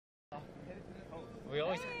We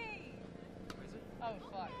always. Hey. Oh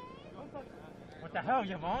fuck. What the hell,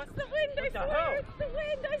 Yvonne? It's the wind, I swear! It's the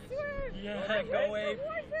wind, I swear! Yeah, go away.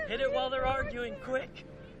 Hit it while they're arguing, quick!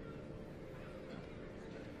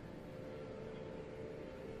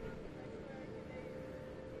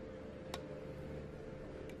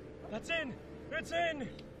 That's in! It's in!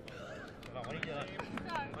 Yvonne, what are you doing?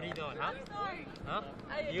 Sorry. What are you doing, huh? I'm sorry. Huh?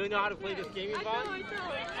 You know how to play this game, Yvonne? I know.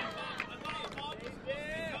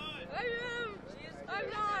 I am! I'm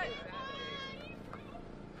not!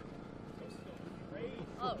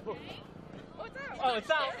 Oh. What's that? Oh,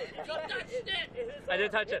 it's out! You touched it! I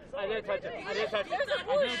didn't touch it. I didn't touch it. I didn't touch it.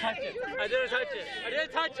 I didn't touch it. I didn't touch it. I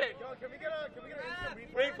didn't touch it. Can we get a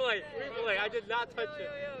Replay. Replay. I did not touch it.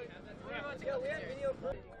 we have video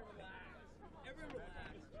footage.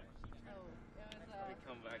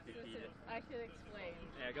 Come back to eat it. I should explain.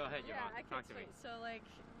 Yeah, go ahead, Yeah, Yvonne. I can Talk to me. explain. So like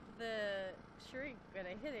the shrink, when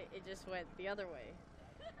I hit it, it just went the other way.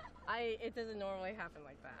 It doesn't normally happen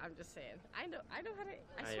like that. I'm just saying. I know how to.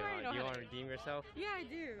 I swear I know Do you how want to. to redeem yourself? Yeah, I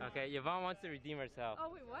do. Okay, Yvonne wants to redeem herself. Oh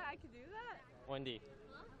wait, what? I can do that? Wendy.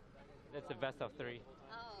 That's the best of 3.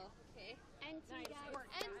 Oh, okay. NT guys.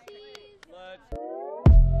 NTs. Let's